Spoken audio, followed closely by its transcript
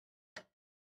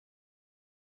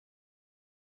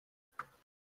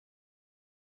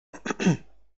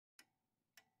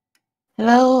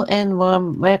Hello and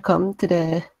warm welcome to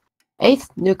the 8th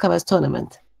Newcomers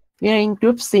tournament. We are in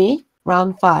Group C,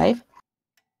 Round 5.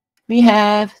 We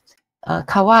have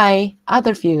Kauai,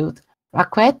 Adorfield,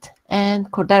 Raquette, and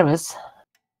Corderas.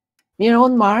 We are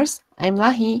on Mars. I'm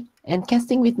Lahi, and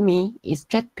casting with me is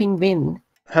Jet Penguin.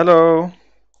 Hello.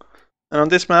 And on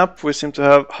this map we seem to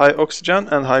have high oxygen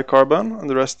and high carbon, and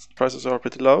the rest prices are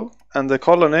pretty low. And the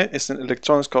colony is an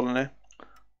electronics colony,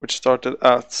 which started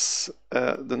at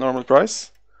the normal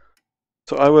price.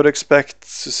 So I would expect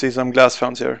to see some glass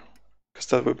founds here, because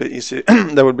that would be easy.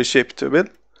 That would be cheap to build.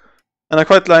 And I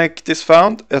quite like this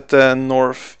found at the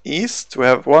northeast. We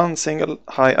have one single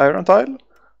high iron tile,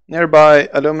 nearby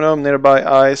aluminum, nearby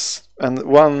ice, and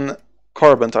one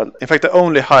carbon tile. In fact, the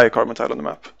only high carbon tile on the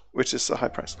map, which is a high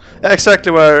price.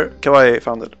 Exactly where Kauai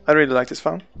found it. I really like this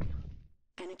found.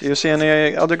 Do you see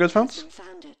any other good founds?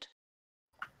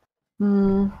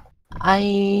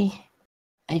 I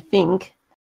think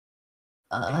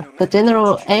the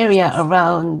general area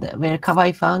around where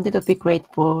Kauai found it would be great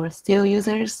for steel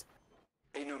users.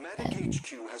 And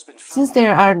since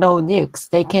there are no nukes,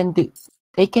 they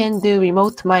can do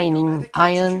remote mining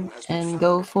iron and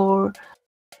go for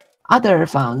other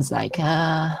founds like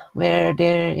where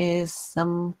there is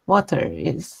some water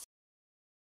is.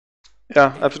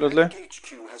 Yeah, absolutely.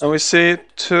 And we see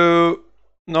two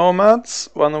nomads,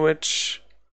 one of which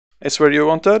is where you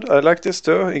wanted. I like this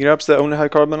too. He grabs the only high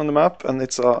carbon on the map, and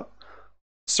it's a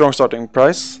strong starting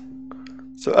price.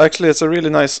 So actually it's a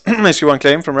really nice HQ1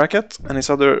 claim from Racket, and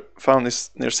his other found is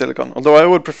near silicon. Although I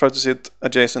would prefer to see it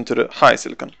adjacent to the high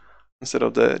silicon instead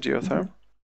of the geotherm.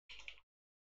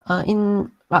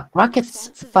 In Rockets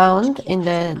found in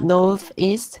the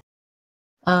northeast,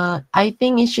 I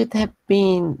think it should have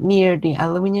been near the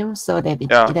aluminum so that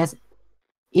it has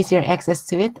easier access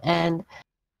to it. And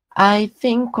I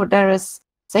think Cordera's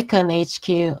second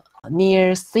HQ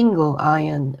near single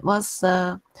iron was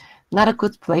not a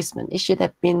good placement. It should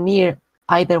have been near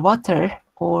either water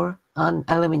or on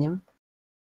aluminum.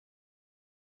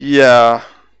 Yeah.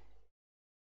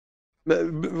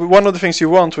 One of the things you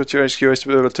want with your HQ is to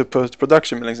be able to put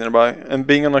production buildings nearby, and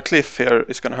being on a cliff here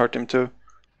is going to hurt him too.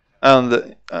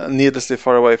 And needlessly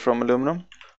far away from aluminum.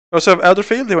 We also have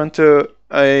adorfield. He went to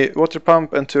a water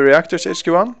pump and 2 reactors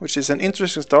HQ1, which is an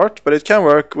interesting start, but it can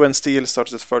work when steel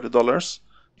starts at $30,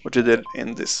 which he did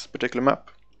in this particular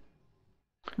map.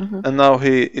 And now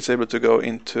he is able to go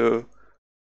into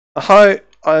a high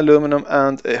aluminum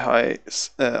and a high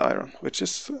iron, which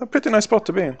is a pretty nice spot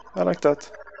to be in. I like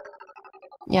that.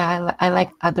 Yeah, I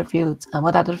like Adorfield,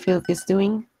 what Adorfield is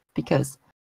doing, because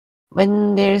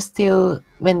when the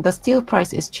steel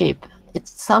price is cheap,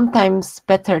 it's sometimes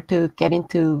better to get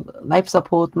into life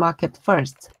support market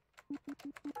first,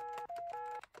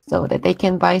 so that they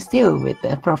can buy steel with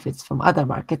the profits from other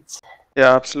markets.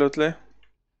 Yeah, absolutely.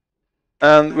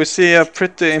 And we see a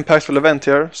pretty impactful event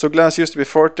here. So glass used to be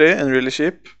 40 and really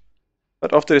cheap,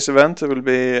 but after this event it will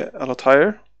be a lot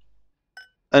higher.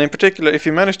 And in particular, if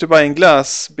you manage to buy in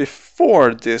glass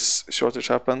before this event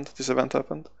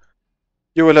happened,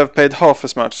 you will have paid half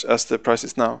as much as the price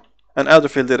is now. And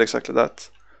Adorfield did exactly that.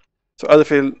 So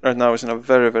Adorfield right now is in a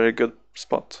very, very good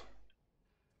spot.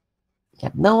 Yeah,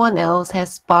 no one else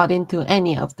has bought into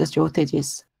any of the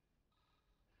shortages.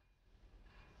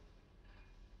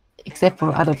 Except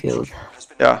for Adorfield.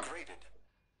 Yeah.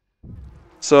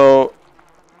 So,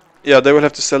 yeah, they will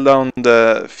have to sell down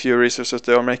the few resources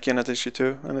they are making at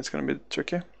HG2, and it's going to be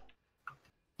tricky.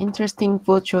 Interesting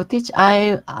food shortage.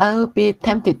 I'll be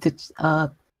tempted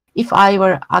to, if I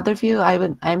were Adorfield,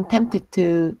 I'm tempted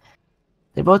to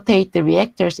rotate the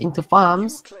reactors into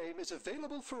farms,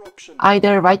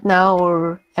 either right now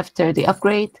or after the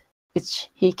upgrade, which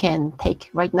he can take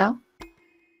right now.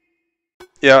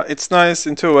 Yeah, it's nice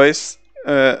in 2 ways.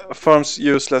 Farms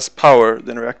use less power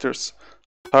than reactors.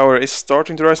 Power is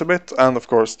starting to rise a bit, and of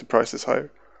course the price is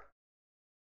higher.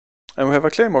 And we have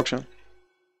a claim auction.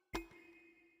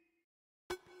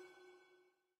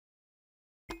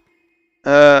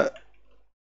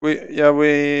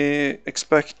 We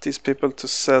expect these people to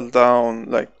sell down,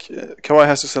 like Kauai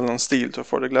has to sell down steel to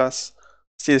afford the glass.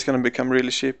 Steel is going to become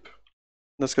really cheap.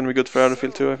 That's going to be good for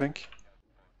Adorfield too, I think.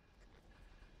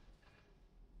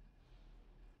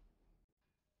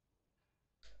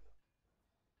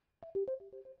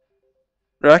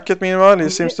 Racket, meanwhile, he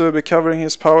seems to be covering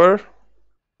his power.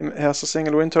 He has a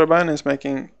single wind turbine and is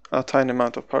making a tiny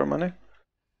amount of power money.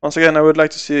 Once again, I would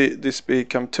like to see this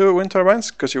become 2 wind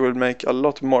turbines, because you will make a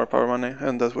lot more power money,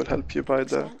 and that will help you buy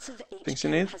the things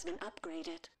you need.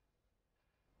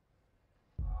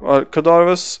 Well,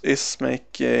 Codarvus is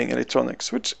making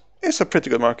electronics, which is a pretty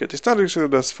good market. It's not actually the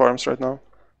best farms right now.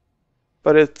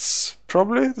 but it's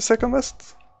probably the second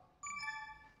best.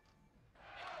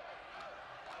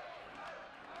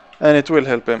 And it will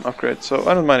help him upgrade, so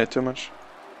I don't mind it too much.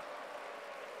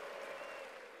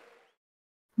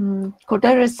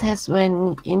 Cordaris has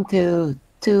went into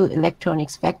 2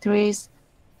 electronics factories,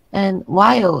 and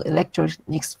while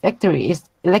electronics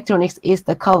is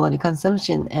the colony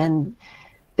consumption, and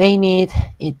they need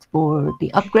it for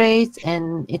the upgrades,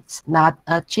 and it's not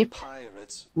cheap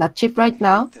right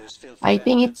now. I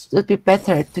think it would be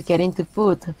better to get into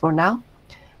food for now.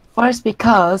 First,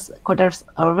 because Cordaris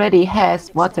already has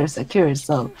water secured,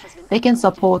 so they can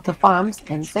support the farms,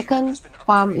 and second,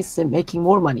 farm is making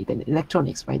more money than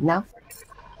electronics right now.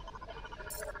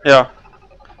 Yeah.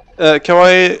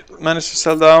 Kawaii managed to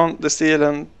sell down the steel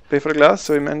and pay for the glass,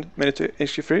 so he made it to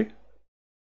HQ free.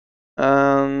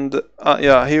 And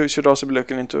yeah, he should also be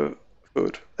looking into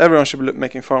food. Everyone should be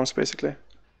making farms basically.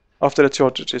 After the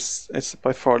shortage, it's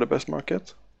by far the best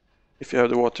market if you have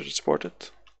the water to support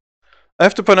it. I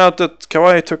have to point out that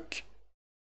Kawaii took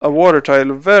a water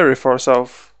tile very far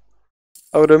south.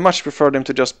 I would have much preferred him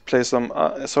to just place some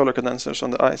solar condensers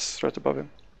on the ice right above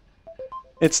him.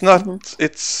 It's not.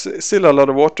 It's still a lot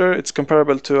of water. It's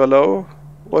comparable to a low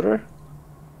water,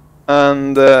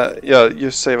 and yeah,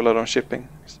 you save a lot on shipping.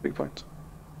 It's a big point.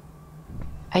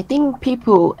 I think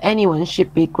anyone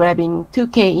should be grabbing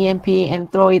 2k EMP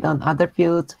and throw it on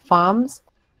adorfield farms.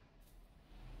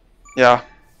 Yeah.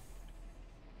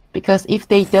 Because if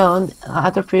they don't,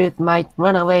 adorfield might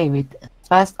run away with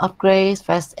fast upgrades,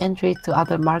 fast entry to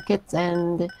other markets,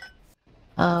 and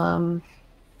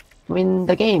win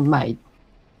the game might.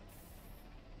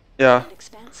 Yeah.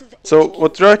 So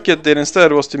what Zratchet did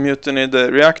instead was to mutiny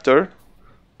the reactor.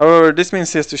 However, this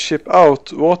means he has to ship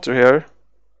out water here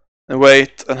and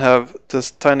wait and have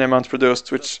this tiny amount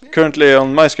produced, which currently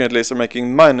on my screen at least are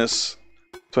making minus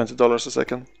 $20 a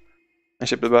second, and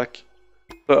ship it back.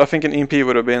 So I think an EMP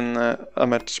would have been a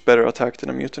much better attack than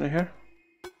a mutiny here.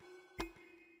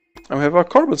 And we have a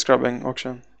carbon scrubbing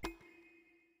auction.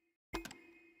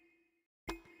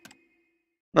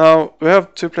 Now we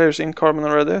have 2 players in carbon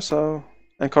already,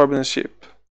 and carbon is cheap.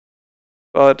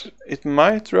 But it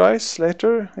might rise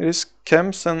later. It is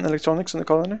chems and electronics in the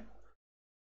colony.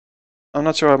 I'm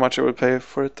not sure how much I would pay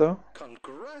for it though.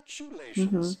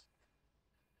 Congratulations.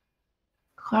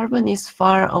 Carbon is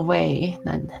far away,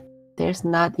 and there's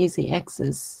not easy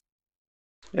access.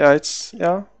 Yeah,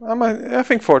 I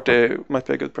think 40 might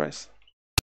be a good price.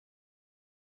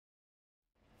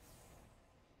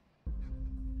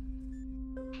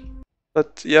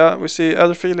 But yeah, we see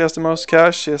Adorfield has the most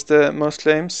cash, he has the most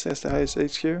claims, he has the highest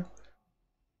HQ.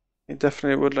 He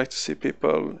definitely would like to see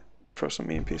people throw some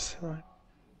EMPs.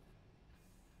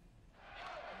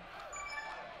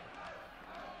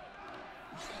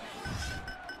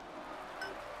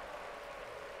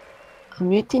 A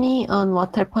mutiny on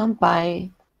water pump by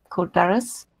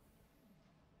Cordaris,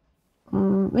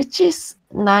 which is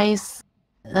nice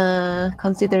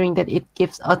considering that it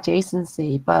gives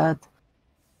adjacency, but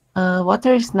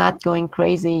water is not going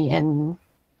crazy, and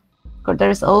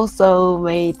Cordaris also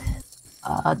made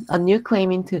a new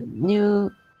claim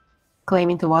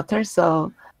into water,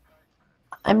 so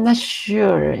I'm not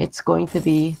sure it's going to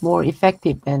be more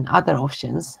effective than other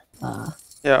options.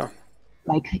 Yeah.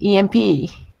 Like EMP.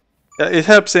 Yeah, it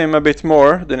helps him a bit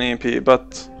more than EMP,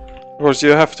 but of course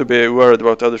you have to be worried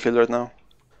about Adorfield right now.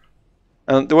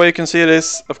 And the way you can see it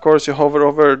is, of course, you hover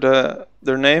over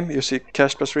their name, you see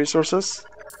cash plus resources.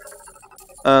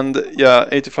 And yeah,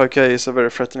 85k is a very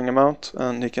threatening amount,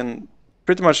 and he can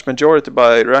pretty much majority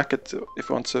buy racket if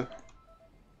he wants to,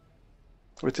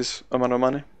 with this amount of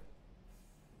money.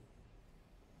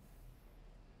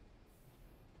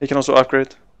 He can also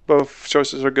upgrade. Both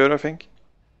choices are good, I think.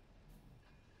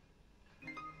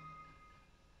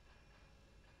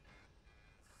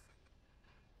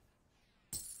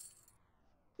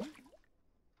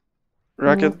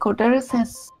 Racket. Cordaris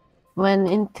has went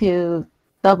into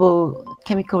double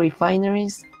chemical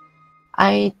refineries.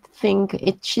 I think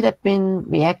it should have been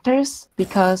reactors,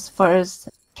 because first,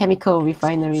 chemical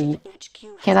refinery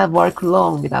cannot work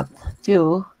long without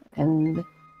fuel, and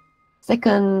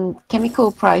second,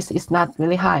 chemical price is not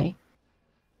really high.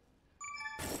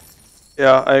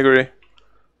 Yeah, I agree.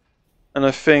 And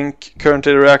I think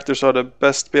currently the reactors are the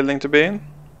best building to be in.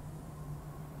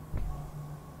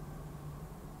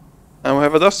 And we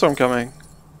have a dust storm coming.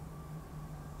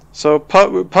 So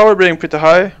power being pretty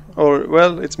high, or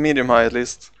well, it's medium high at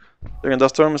least. During a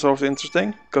dust storm is also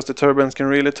interesting, because the turbines can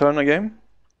really turn a game.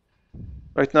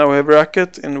 Right now we have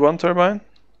racket in 1 turbine.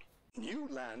 New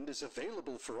land is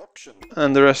available for auction.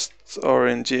 And the rest are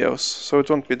in geos, so it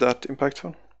won't be that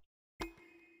impactful.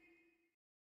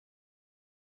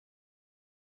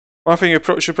 One thing you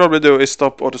should probably do is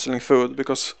stop auto-selling food,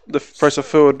 because the price of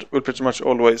food will pretty much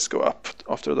always go up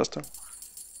after the dust turn.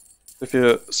 If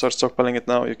you start stockpiling it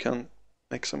now, you can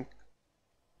make some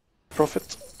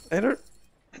profit later.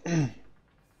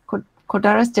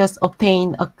 Cordaris just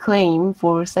obtained a claim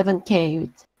for 7k,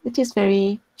 which is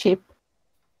very cheap.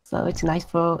 So it's nice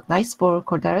for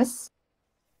Cordaris.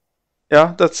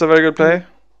 Yeah, that's a very good play.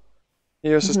 He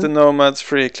uses the Nomad's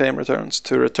free claim returns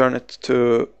to return it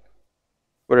to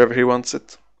wherever he wants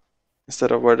it,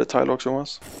 instead of where the tile auction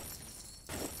was.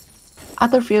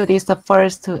 Adorfield is the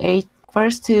first to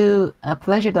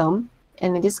Pleasure Dome,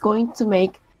 and it is going to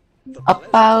make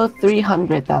about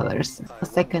 $300 a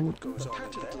second.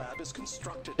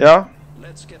 Yeah.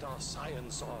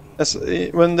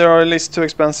 When there are at least 2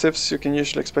 expensives, you can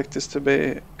usually expect this to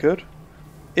be good.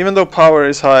 Even though power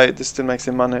is high, this still makes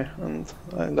him money, and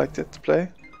I liked it to play.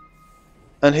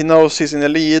 And he knows he's in the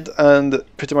lead, and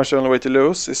pretty much the only way to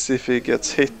lose is if he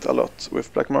gets hit a lot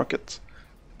with black market.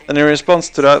 And in response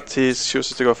to that, he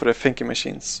chooses to go for the thinking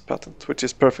machines patent, which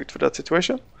is perfect for that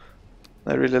situation.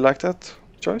 I really like that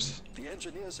choice. The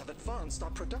engineers have advanced our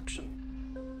production.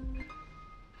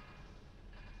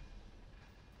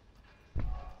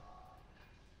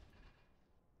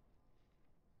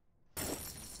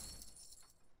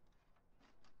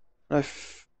 I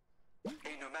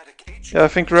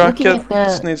think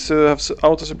Racket needs to have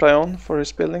auto supply on for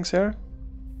his buildings here.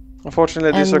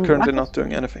 Unfortunately, these are currently not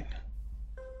doing anything.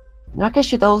 Racket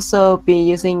should also be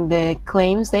using the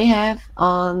claims they have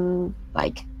on,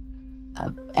 like,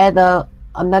 add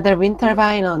another wind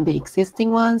turbine on the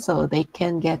existing one so they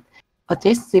can get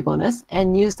adjacency bonus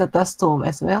and use the dust storm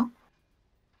as well.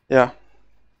 Yeah.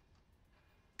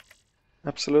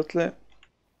 Absolutely.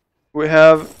 We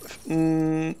have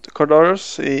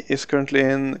Cordaris. He is currently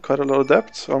in quite a lot of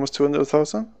debt, almost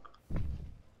 200,000.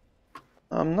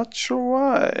 I'm not sure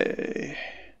why.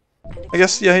 I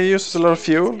guess, yeah, he uses a lot of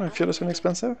fuel, and fuel is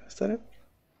inexpensive. Is that it?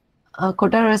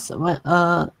 Cordaris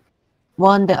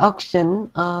won the auction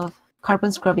of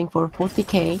carbon scrubbing for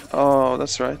 40k. Oh,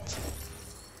 that's right.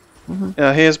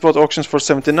 Yeah, he has bought auctions for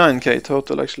 79k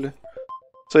total, actually.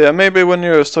 So yeah, maybe when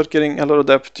you start getting a lot of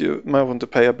debt, you might want to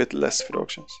pay a bit less for the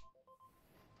auctions.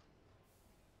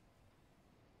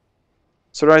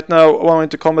 So right now, one way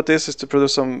to combat this is to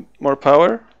produce some more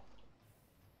power.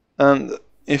 And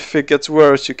if it gets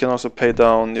worse, you can also pay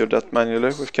down your debt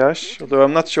manually with cash. Although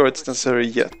I'm not sure it's necessary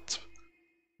yet.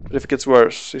 But if it gets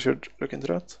worse, you should look into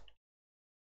that.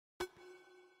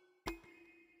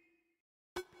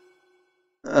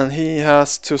 And he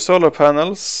has 2 solar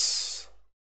panels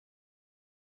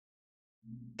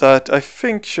that I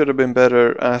think should have been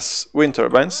better as wind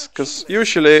turbines. Because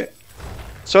usually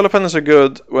solar panels are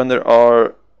good when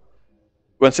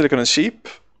silicon is cheap,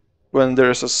 when there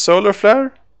is a solar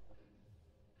flare.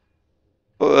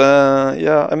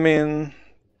 Yeah, I mean,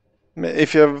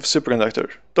 if you have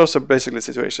superconductor, those are basically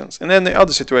situations. In any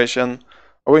other situation,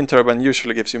 a wind turbine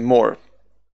usually gives you more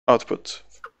output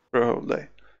for a whole day.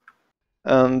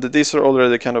 And these are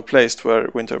already kind of placed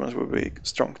where wind turbines will be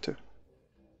strong too.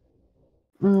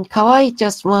 Kawaii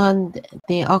just won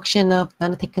the auction of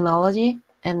nanotechnology,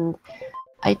 and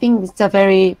I think it's a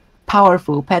very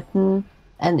powerful pattern,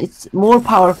 and it's more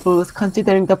powerful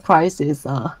considering the prices.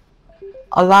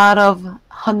 A lot of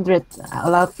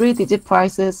 3-digit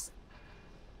prices.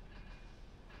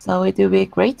 So it will be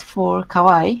great for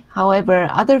Kawaii. However,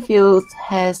 Adorfield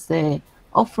has the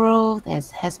off-road,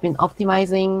 has been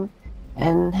optimizing,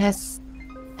 and has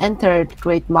entered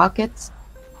great markets.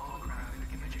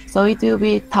 So it will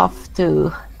be tough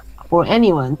for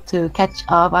anyone to catch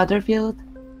up Adorfield.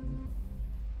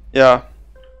 Yeah.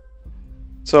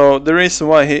 So the reason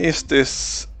why he is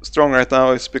this strong right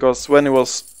now is because when he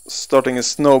was starting his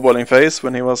snowballing phase,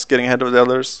 when he was getting ahead of the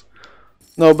others,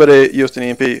 nobody used an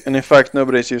EMP. And in fact,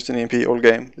 nobody's used an EMP all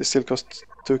game. They still cost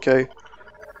 2k.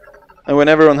 And when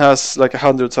everyone has like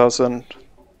 100,000,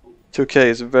 2k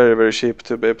is very, very cheap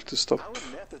to be able to stop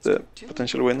the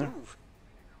potential winner.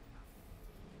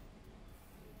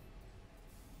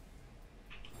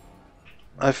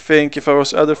 I think if I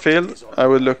was Adorfield, I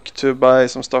would look to buy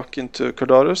some stock into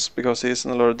Cordaris because he's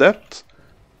in a lot of debt,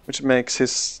 which makes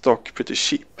his stock pretty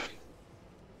cheap.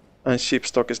 And cheap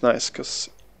stock is nice because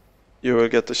you will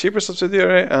get a cheaper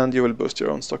subsidiary and you will boost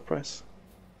your own stock price.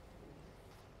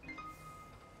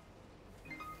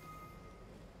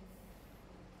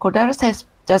 Cordaris has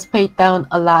just paid down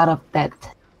a lot of debt.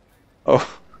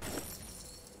 Oh.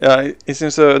 Yeah, he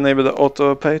seems to enable the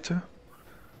auto pay too.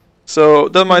 So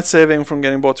that might save him from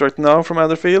getting bought right now from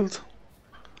Adorfield.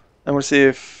 And we'll see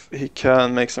if he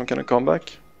can make some kind of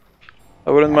comeback.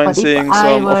 I wouldn't mind seeing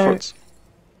some offroads.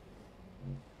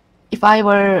 if I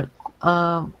were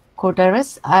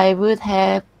Corderis, I would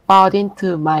have bought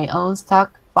into my own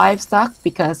stock, 5 stock,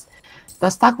 because the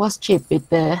stock was cheap with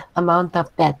the amount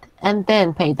of debt, and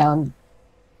then pay down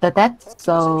the debt.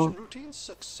 So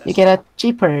you get a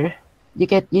cheaper. You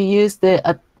use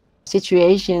the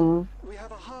situation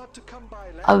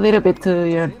a little bit to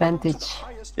your advantage.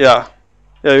 Yeah,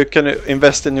 yeah, you can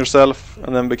invest in yourself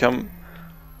and then become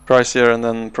pricier and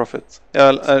then profit.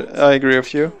 Yeah, I agree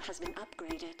with you.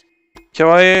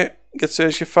 Kawaii gets to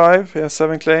HQ5, he has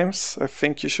 7 claims. I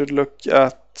think you should look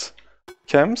at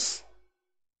Chems.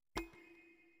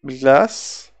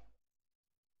 Glass.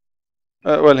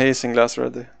 Well, he's in glass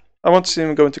already. I want to see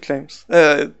him go into claims.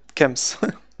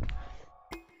 Chems.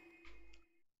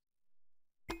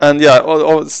 And yeah,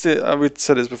 still, we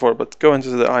said this before, but go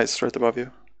into the ice right above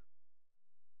you.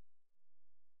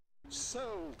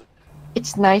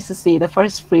 It's nice to see the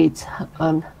first fruits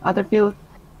on adorfield.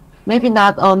 Maybe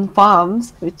not on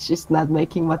farms, which is not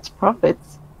making much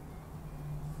profits.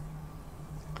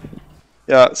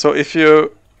 Yeah, so if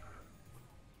you're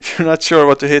not sure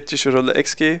what to hit, you should roll the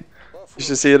X key. You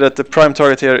should see that the prime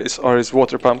target here are his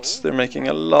water pumps. They're making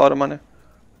a lot of money.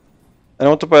 And I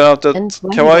want to point out that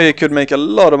Kawaii could make a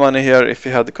lot of money here if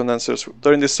he had the condensers.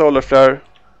 During the solar flare,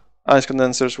 ice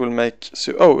condensers will make...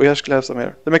 oh, we actually have some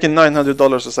here. They're making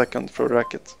 $900 a second for a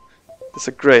racket. It's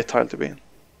a great tile to be in.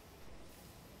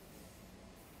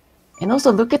 And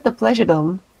also look at the pleasure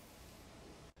dome.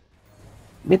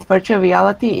 With virtual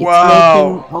reality, it's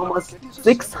wow. making almost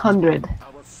 600.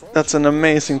 That's an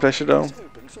amazing pleasure dome.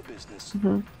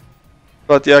 Mm-hmm.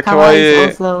 But yeah, Kawaii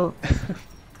is also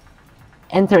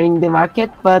entering the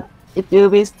market, but it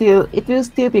will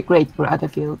still be great for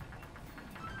adorfield.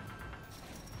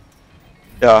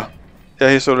 Yeah,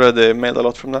 he's already made a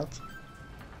lot from that.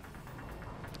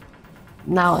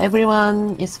 Now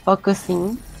everyone is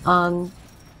focusing on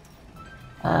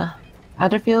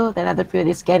adorfield, and adorfield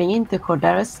is getting into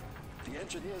Corderis.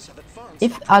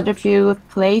 If adorfield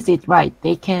plays it right,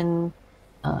 they can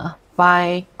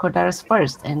buy Corderis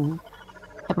first and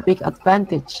have a big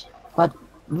advantage. But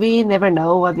we never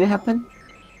know what will happen.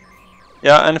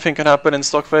 Yeah, anything can happen in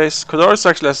stock phase. Corderis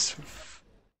actually has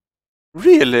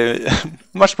really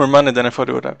much more money than I thought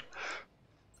he would have.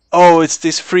 Oh, it's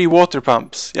these free water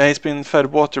pumps. Yeah, he's been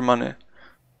fed water money.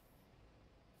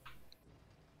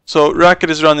 So Racket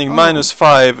is running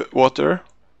 -5 water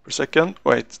per second.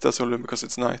 Wait, that's only because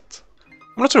it's night.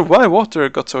 I'm not sure why water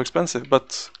got so expensive,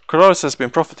 but Corderis has been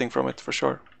profiting from it for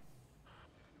sure.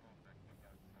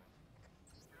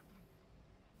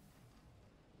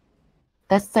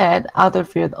 That said,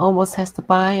 adorfield almost has to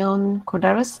buy on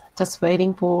Corderis, just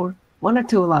waiting for 1 or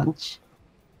 2 launch.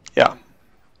 Yeah.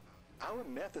 Our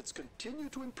methods continue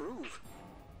to improve.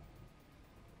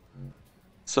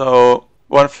 So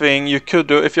one thing you could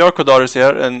do, if you're Corderis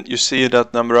here and you see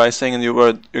that number rising and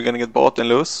you're gonna get bought and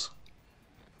lose.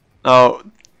 Now,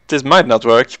 this might not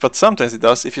work, but sometimes it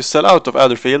does. If you sell out of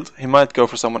adorfield, he might go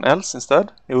for someone else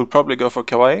instead. He will probably go for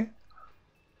Kawaii.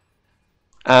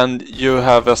 And you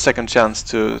have a second chance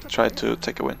to try to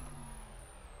take a win.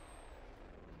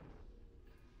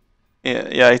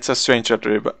 Yeah, it's a strange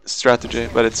strategy,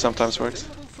 but it sometimes works.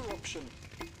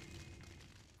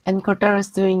 And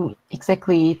Corderis doing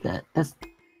exactly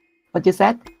what you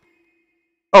said?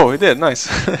 Oh, he did, nice.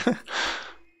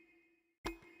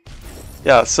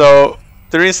 Yeah, so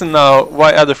the reason now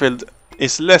why adorfield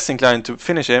is less inclined to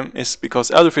finish him is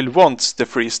because adorfield wants the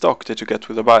free stock that you get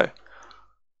with a buy.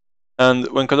 And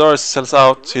when Corderis sells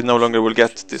out, he no longer will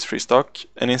get this free stock.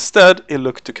 And instead, he'll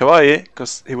look to Kawaii,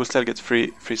 because he will still get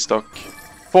free stock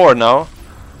for now,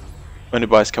 when he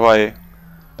buys Kawaii.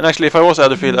 And actually, if I was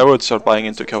adorfield, I would start buying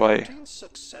into Kawaii.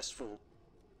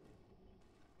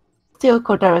 Still,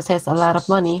 Corderis has a lot of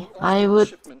money. I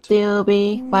would still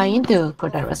be buying into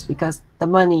Corderis, because the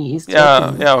money is...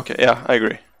 Yeah, okay, yeah, I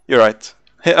agree. You're right.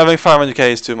 Having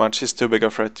 500k is too much, he's too big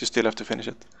a threat, you still have to finish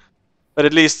it. But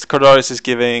at least Corderis is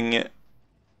giving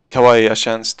Kawaii a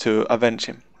chance to avenge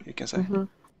him, you can say. Mm-hmm.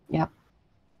 Yeah.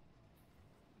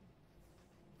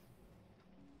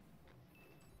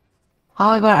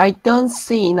 However, I don't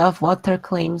see enough water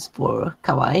claims for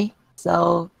Kawaii.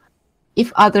 So,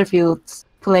 if adorfield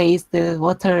plays the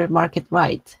water market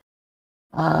right,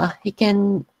 he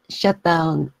can shut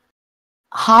down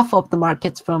half of the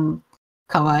markets from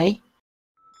Kawaii.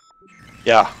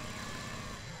 Yeah.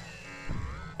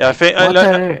 Yeah, I think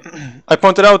I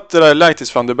pointed out that I liked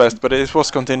this farm the best, but it was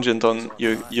contingent on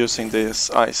you using this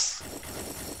ice.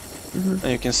 And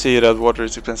you can see that water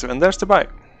is expensive, and there's the buy.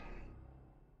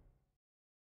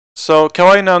 So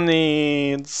Kawaii now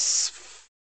needs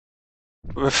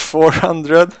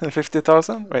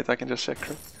 450,000. Wait, I can just check.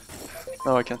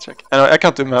 No, I can't check. I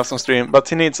can't do math on stream, but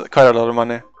he needs quite a lot of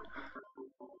money.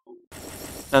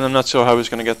 And I'm not sure how he's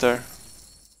gonna get there.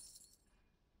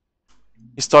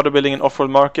 He started building an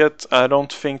off-world market. I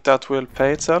don't think that will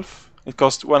pay itself. It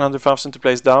costs 100,000 to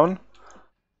place down.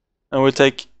 And will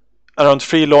take around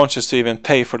 3 launches to even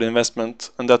pay for the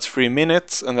investment. And that's 3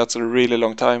 minutes, and that's a really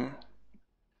long time.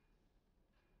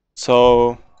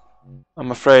 So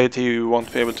I'm afraid he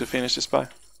won't be able to finish this buy.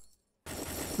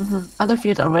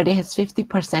 Adorfield already has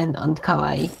 50% on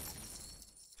Kawaii.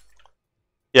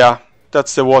 Yeah,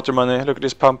 that's the water money. Look at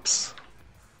these pumps.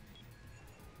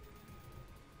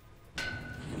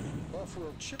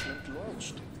 Off-world shipment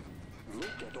launched.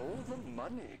 Look at all the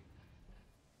money.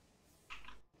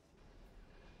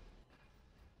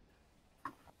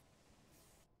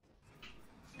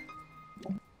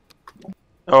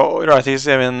 Oh, right, he's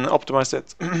even optimized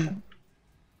it.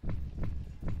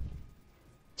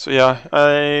 So yeah,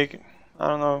 I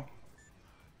don't know.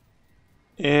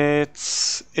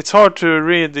 It's hard to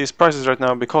read these prices right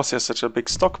now because he has such a big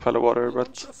stockpile of water,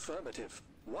 but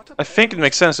I think it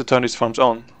makes sense to turn these farms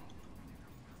on.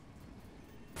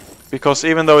 Because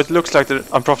even though it looks like they're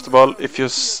unprofitable, if you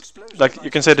like, you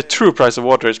can say the true price of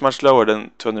water is much lower than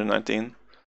 219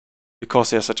 because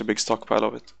he has such a big stockpile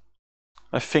of it.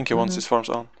 I think he wants his farms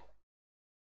on.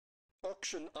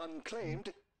 Auction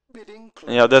unclaimed. Bidding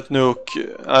closed. Yeah, that nuke,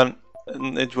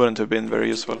 it wouldn't have been very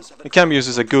useful. It can be used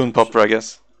as a goon popper, I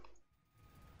guess.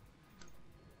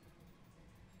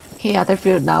 Okay,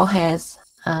 Adorfield now has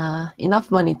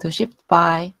enough money to ship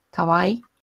by Kawaii.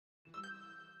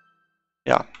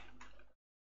 Yeah.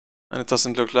 And it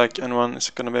doesn't look like anyone is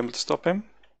going to be able to stop him.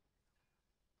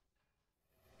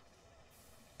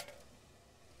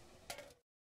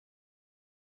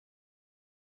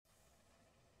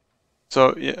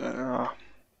 So, yeah.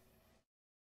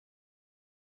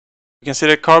 You can see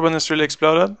the carbon is really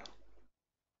exploded.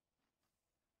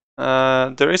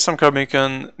 There is some carbon you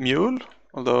can mule,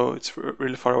 although it's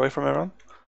really far away from everyone.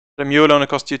 The mule only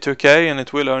costs you 2k and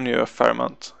it will earn you a fair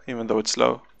amount, even though it's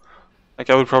low. Like,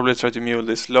 I would probably try to mule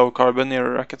this low carbon near a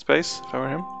racket space if I were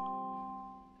him.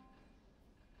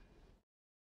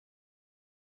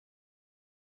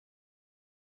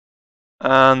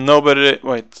 And nobody...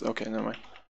 Wait, okay, never mind.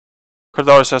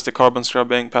 Cordaris has the carbon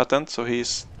scrubbing patent, so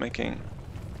he's making...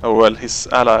 Oh well, his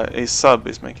ally, his sub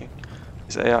is making...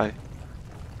 His AI.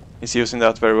 He's using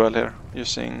that very well here.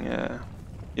 Using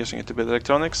it to build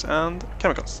electronics and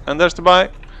chemicals. And there's the buy.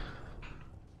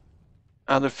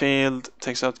 Adorfield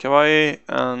takes out Kawaii,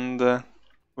 and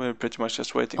we're pretty much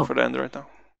just waiting for the end right now.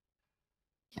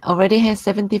 Already has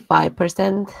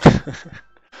 75%.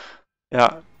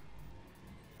 Yeah.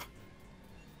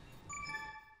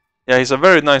 Yeah, he's a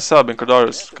very nice sub in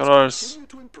Cordaris. Cordaris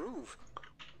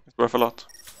is worth a lot.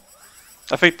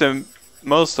 I think the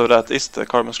most of that is the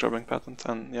carbon scrubbing patent,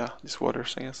 and yeah, these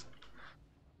waters, I guess.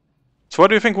 So, what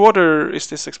do you think? Water is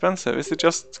this expensive? Is it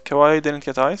just Kawaii didn't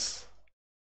get ice?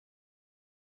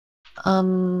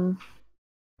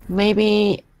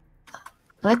 Maybe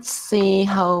let's see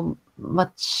how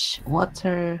much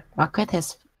water Rocket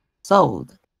has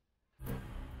sold.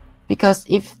 Because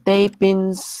if they've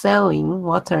been selling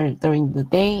water during the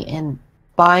day and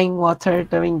buying water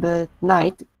during the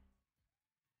night,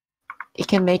 it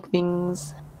can make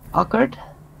things awkward.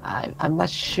 I'm not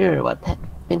sure what has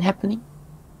been happening.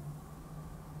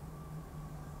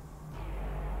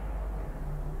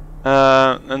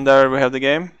 And there we have the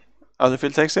game.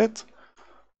 Adorfield takes it.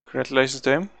 Congratulations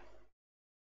to him.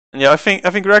 And yeah, I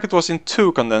think Racket was in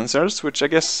 2 condensers, which I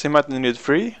guess he might need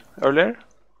 3 earlier.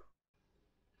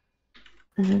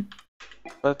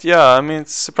 But yeah, I mean,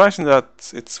 it's surprising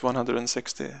that it's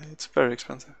 160. It's very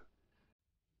expensive.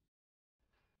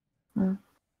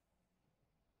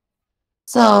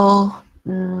 So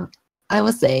I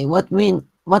would say what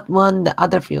won the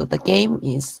Adorfield the game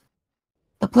is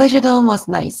the Pleasure Dome was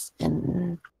nice,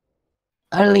 and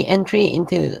early entry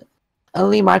into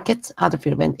early markets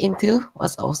Adorfield went into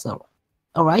was also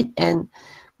alright, and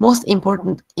most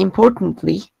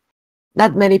importantly,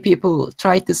 not many people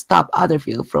tried to stop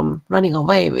Adorfield from running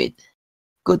away with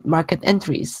good market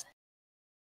entries.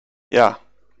 Yeah.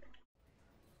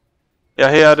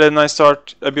 Yeah, he had a nice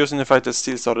start. Abusing the fight that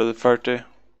still started at 30.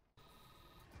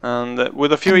 And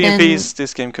with a few EMPs,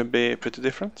 this game could be pretty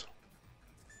different.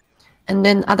 And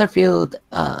then Adorfield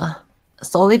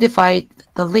solidified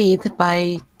the lead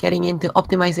by getting into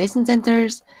optimization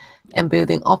centers and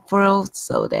building off-worlds,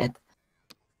 so that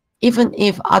even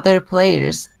if other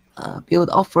players build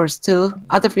offers too,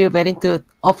 Adorfield went into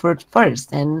offered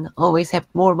first and always have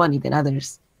more money than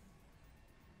others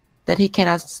that he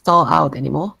cannot stall out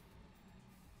anymore.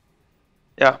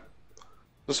 Yeah.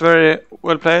 was very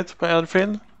well played by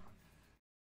Adorfield.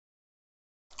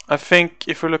 I think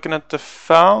if we're looking at the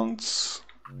founds,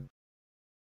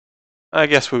 I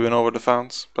guess we went over the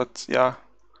founds, but yeah.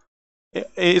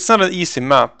 It's not an easy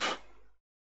map.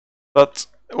 But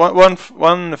one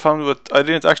found what I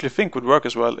didn't actually think would work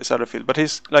as well is Adorfield, but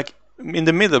he's like in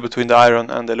the middle between the iron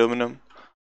and the aluminum.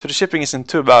 So the shipping isn't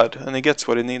too bad, and he gets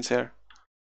what he needs here.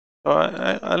 So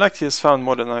I like his found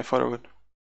more than I thought I would.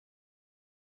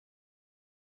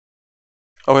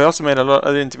 Oh, he also made a lot.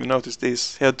 I didn't even notice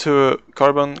these. He had 2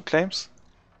 carbon claims.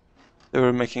 They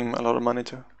were making a lot of money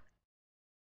too.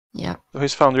 Yeah. So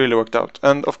his found really worked out.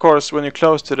 And of course, when you're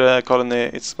close to the colony,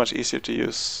 it's much easier to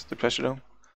use the pressure dome.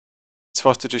 It's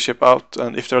faster to ship out,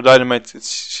 and if there are dynamites,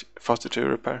 it's faster to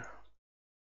repair.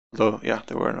 Though, yeah,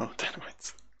 there were no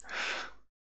dynamites.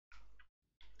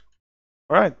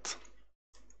 Alright.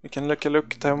 We can look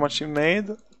at how much he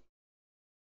made.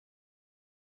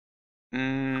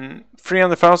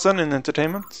 300,000 in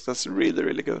entertainment. That's really,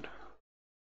 really good.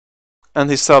 And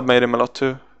his sub made him a lot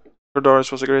too.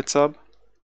 Cordoris was a great sub.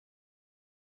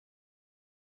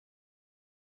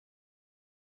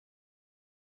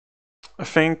 I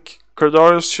think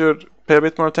Cordoris should pay a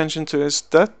bit more attention to his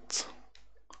debt.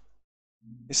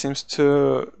 He seems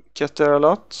to get there a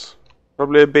lot.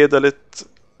 Probably bid a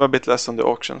bit less on the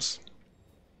auctions.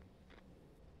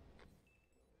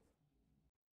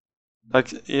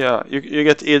 Like, yeah, you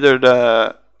get either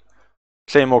the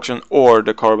claim auction or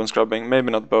the carbon scrubbing.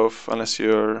 Maybe not both, unless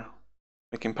you're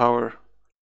making power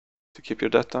to keep your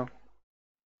debt down.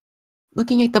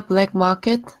 Looking at the black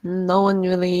market, no one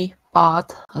really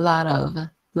bought a lot of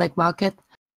black market.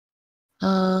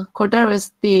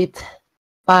 Cordoris did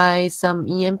buy some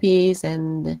EMPs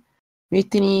and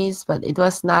mutinies, but it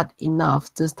was not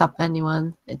enough to stop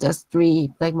anyone. Just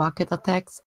 3 black market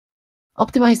attacks.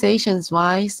 Optimizations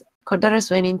wise, Cordoris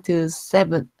went into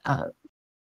 7,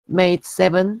 made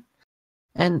 7,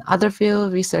 and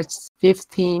Adorfield researched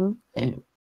 15.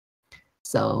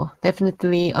 So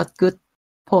definitely a good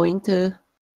point to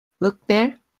look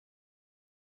there.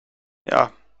 Yeah.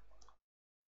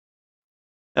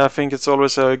 I think it's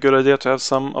always a good idea to have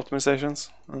some optimizations,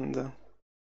 and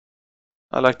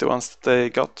I like the ones that they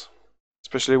got,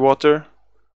 especially water.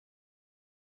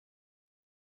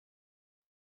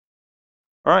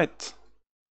 Alright.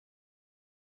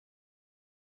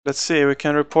 Let's see, we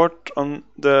can report on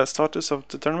the status of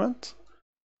the tournament.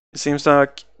 It seems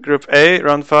like Group A,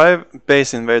 Round 5,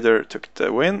 Base Invader took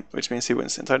the win, which means he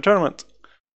wins the entire tournament.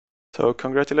 So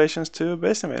congratulations to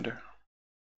Base Invader.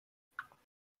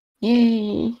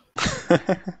 Yay!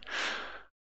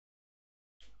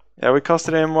 Yeah, we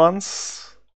casted him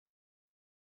once,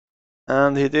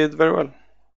 and he did very well.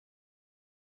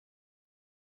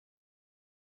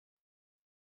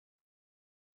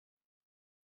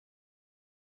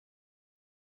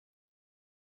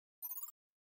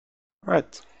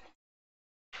 Right.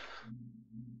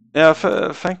 Yeah,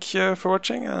 thank you for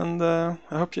watching, and I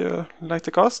hope you like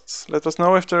the casts. Let us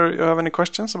know if you have any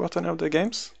questions about any of the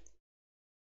games,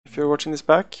 if you're watching this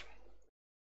back.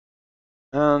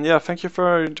 And yeah, thank you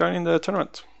for joining the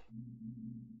tournament.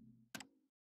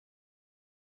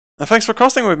 And thanks for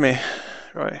casting with me,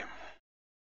 Roy.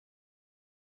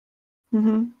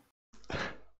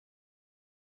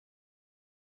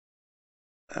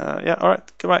 Yeah,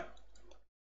 alright, goodbye.